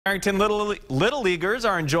Barrington Little Leaguers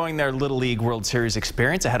are enjoying their Little League World Series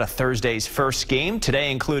experience ahead of Thursday's first game. Today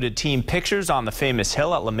included team pictures on the famous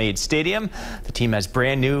hill at LeMade Stadium. The team has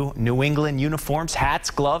brand new New England uniforms, hats,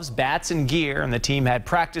 gloves, bats, and gear. And the team had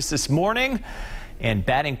practice this morning and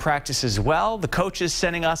batting practice as well. The coach is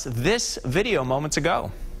sending us this video moments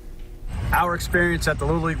ago. Our experience at the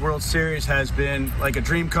Little League World Series has been like a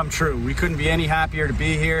dream come true. We couldn't be any happier to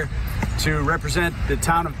be here to represent the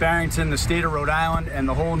town of Barrington, the state of Rhode Island, and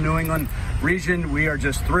the whole New England region. We are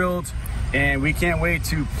just thrilled, and we can't wait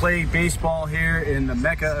to play baseball here in the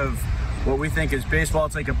mecca of what we think is baseball.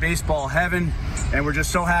 It's like a baseball heaven, and we're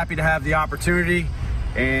just so happy to have the opportunity.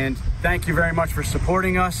 And thank you very much for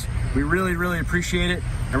supporting us. We really, really appreciate it,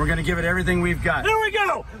 and we're going to give it everything we've got. Here we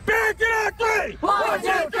go! Barrington on three! 1, 2,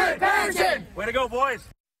 3, Barrington! Way to go, boys!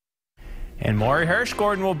 And Maury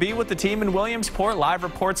Hirsch-Gordon will be with the team in Williamsport. Live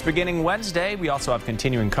reports beginning Wednesday. We also have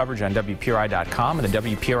continuing coverage on WPRI.com and the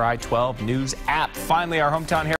WPRI 12 News app. Finally, our hometown here.